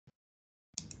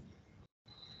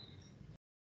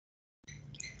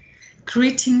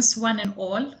Greetings, one and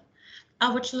all.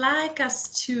 I would like us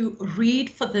to read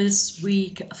for this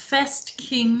week 1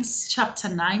 Kings chapter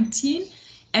 19,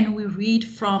 and we read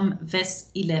from verse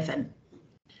 11.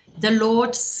 The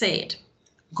Lord said,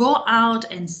 "Go out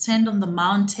and stand on the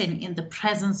mountain in the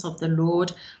presence of the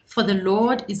Lord, for the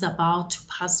Lord is about to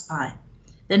pass by."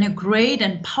 Then a great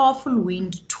and powerful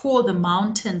wind tore the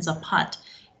mountains apart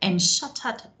and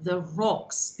shattered the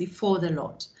rocks before the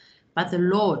Lord. But the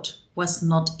Lord was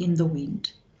not in the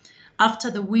wind.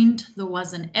 After the wind, there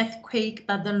was an earthquake,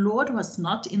 but the Lord was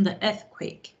not in the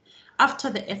earthquake. After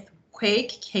the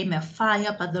earthquake came a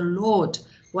fire, but the Lord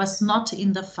was not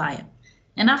in the fire.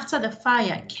 And after the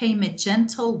fire came a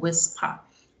gentle whisper.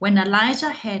 When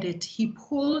Elijah heard it, he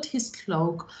pulled his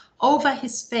cloak over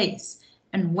his face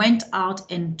and went out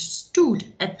and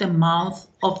stood at the mouth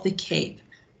of the cave.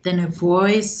 Then a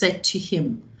voice said to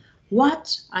him,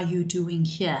 "What are you doing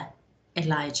here,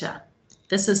 Elijah?"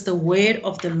 This is the word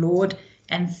of the Lord,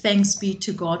 and thanks be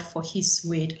to God for his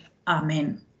word.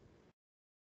 Amen.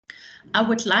 I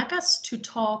would like us to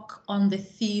talk on the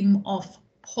theme of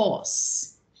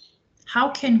pause. How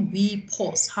can we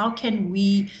pause? How can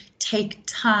we take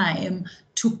time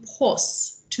to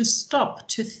pause, to stop,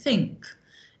 to think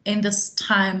in this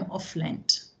time of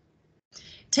Lent?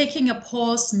 Taking a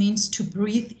pause means to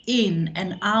breathe in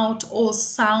and out all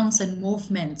sounds and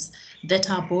movements that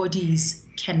our bodies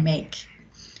can make.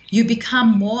 You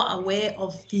become more aware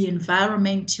of the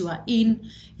environment you are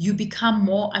in. You become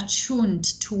more attuned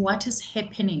to what is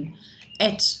happening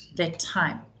at that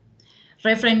time.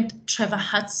 Reverend Trevor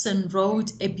Hudson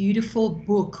wrote a beautiful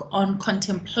book on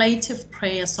contemplative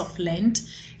prayers of Lent.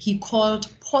 He called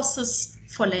Pauses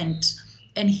for Lent.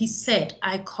 And he said,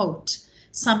 I quote,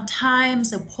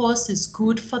 "Sometimes a pause is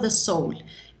good for the soul.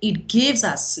 It gives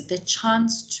us the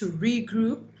chance to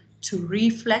regroup, to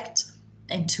reflect,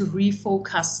 and to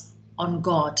refocus on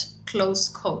God," close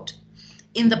quote.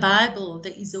 In the Bible,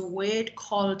 there is a word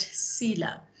called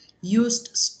Selah, used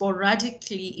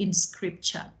sporadically in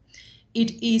scripture.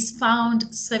 It is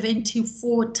found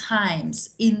 74 times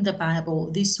in the Bible,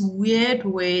 this weird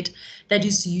word that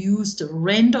is used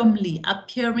randomly,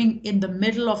 appearing in the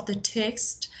middle of the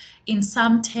text. In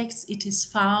some texts, it is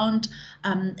found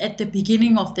at the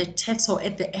beginning of the text or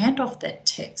at the end of that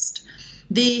text.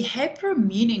 The Hebrew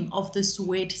meaning of this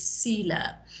word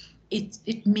Selah,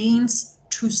 it means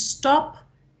to stop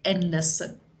and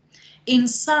listen. In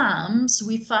Psalms,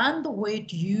 we find the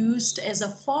word used as a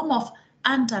form of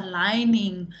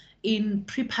underlining in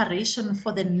preparation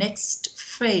for the next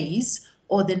phrase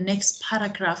or the next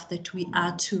paragraph that we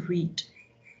are to read.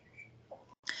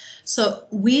 So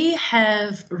we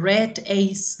have read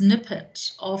a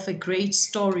snippet of a great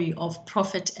story of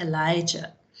Prophet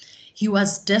Elijah. He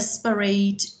was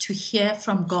desperate to hear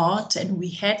from God, and we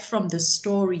heard from the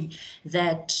story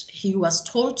that he was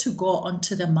told to go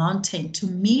onto the mountain to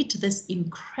meet this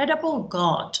incredible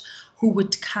God who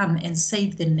would come and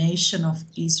save the nation of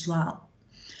Israel.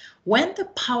 When the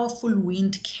powerful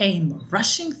wind came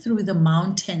rushing through the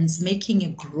mountains, making a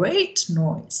great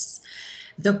noise,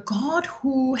 the God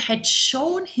who had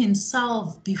shown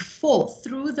himself before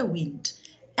through the wind,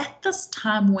 at this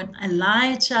time when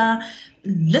Elijah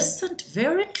listened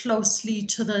very closely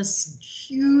to this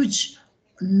huge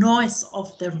noise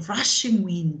of the rushing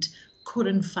wind,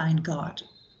 couldn't find God.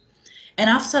 And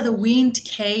after the wind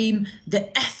came the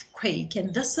earthquake,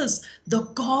 and this is the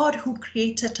God who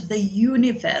created the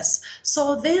universe.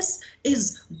 So this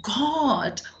is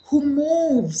God who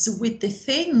moves with the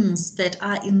things that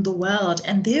are in the world,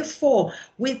 and therefore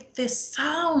with the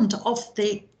sound of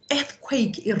the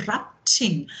earthquake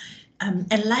erupting,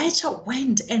 Elijah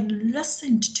went and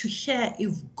listened to hear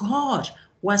if God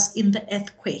was in the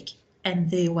earthquake,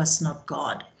 and there was not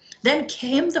God. Then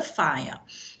came the fire,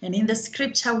 and in the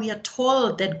scripture we are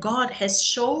told that God has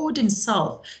showed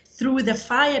himself through the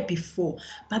fire before,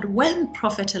 but when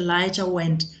Prophet Elijah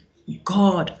went,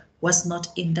 God was not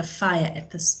in the fire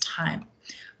at this time.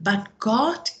 But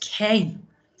God came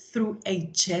through a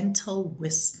gentle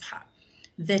whisper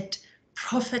that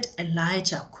Prophet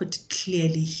Elijah could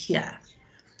clearly hear.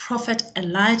 Prophet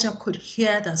Elijah could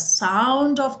hear the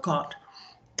sound of God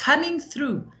coming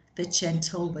through the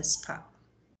gentle whisper.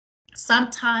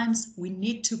 Sometimes we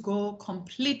need to go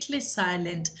completely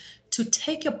silent, to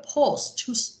take a pause,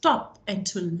 to stop and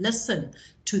to listen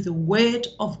to the word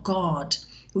of God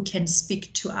who can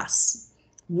speak to us.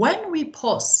 When we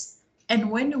pause and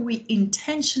when we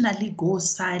intentionally go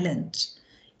silent,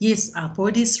 yes, our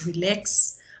bodies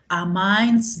relax, our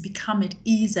minds become at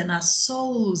ease, and our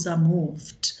souls are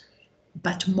moved.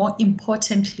 But more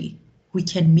importantly, we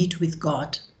can meet with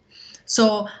God.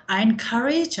 So I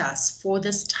encourage us for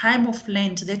this time of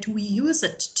Lent that we use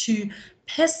it to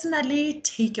personally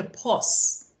take a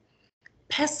pause,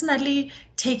 personally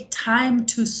take time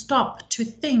to stop, to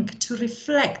think, to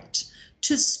reflect,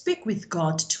 to speak with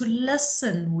God, to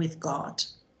listen with God.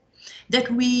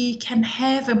 That we can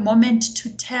have a moment to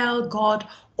tell God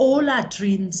all our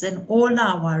dreams and all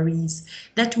our worries,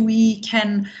 that we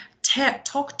can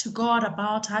talk to God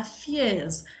about our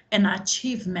fears and our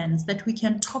achievements, that we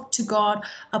can talk to God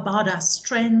about our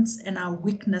strengths and our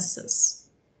weaknesses,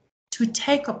 to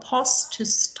take a pause, to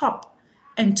stop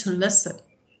and to listen.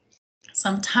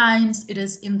 Sometimes it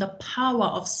is in the power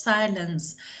of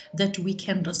silence that we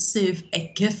can receive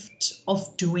a gift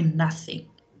of doing nothing,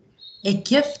 a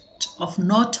gift of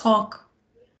no talk,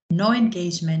 no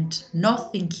engagement, no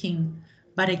thinking,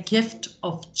 but a gift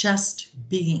of just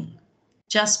being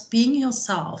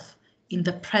yourself in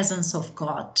the presence of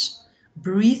God,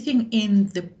 breathing in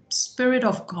the Spirit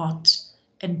of God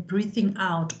and breathing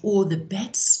out all the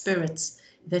bad spirits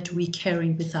that we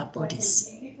carry with our bodies.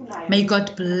 May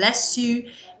God bless you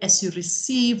as you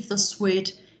receive this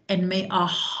word, and may our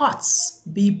hearts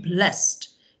be blessed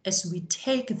as we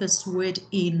take this word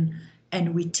in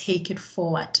and we take it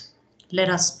forward. Let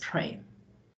us pray.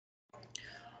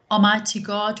 Almighty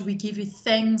God, we give you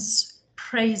thanks,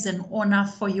 praise, and honor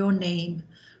for your name.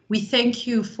 We thank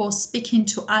you for speaking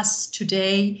to us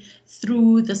today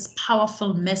through this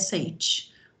powerful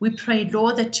message. We pray,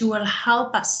 Lord, that you will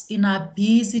help us in our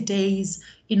busy days,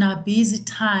 in our busy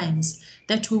times,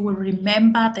 that we will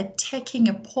remember that taking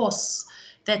a pause,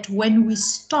 that when we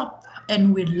stop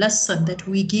and we listen, that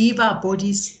we give our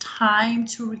bodies time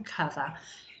to recover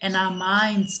and our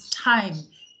minds time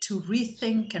to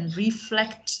rethink and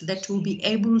reflect, that we'll be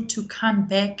able to come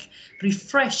back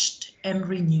refreshed and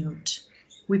renewed.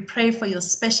 We pray for your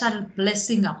special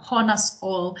blessing upon us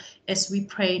all as we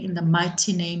pray in the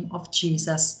mighty name of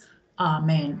Jesus.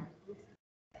 Amen.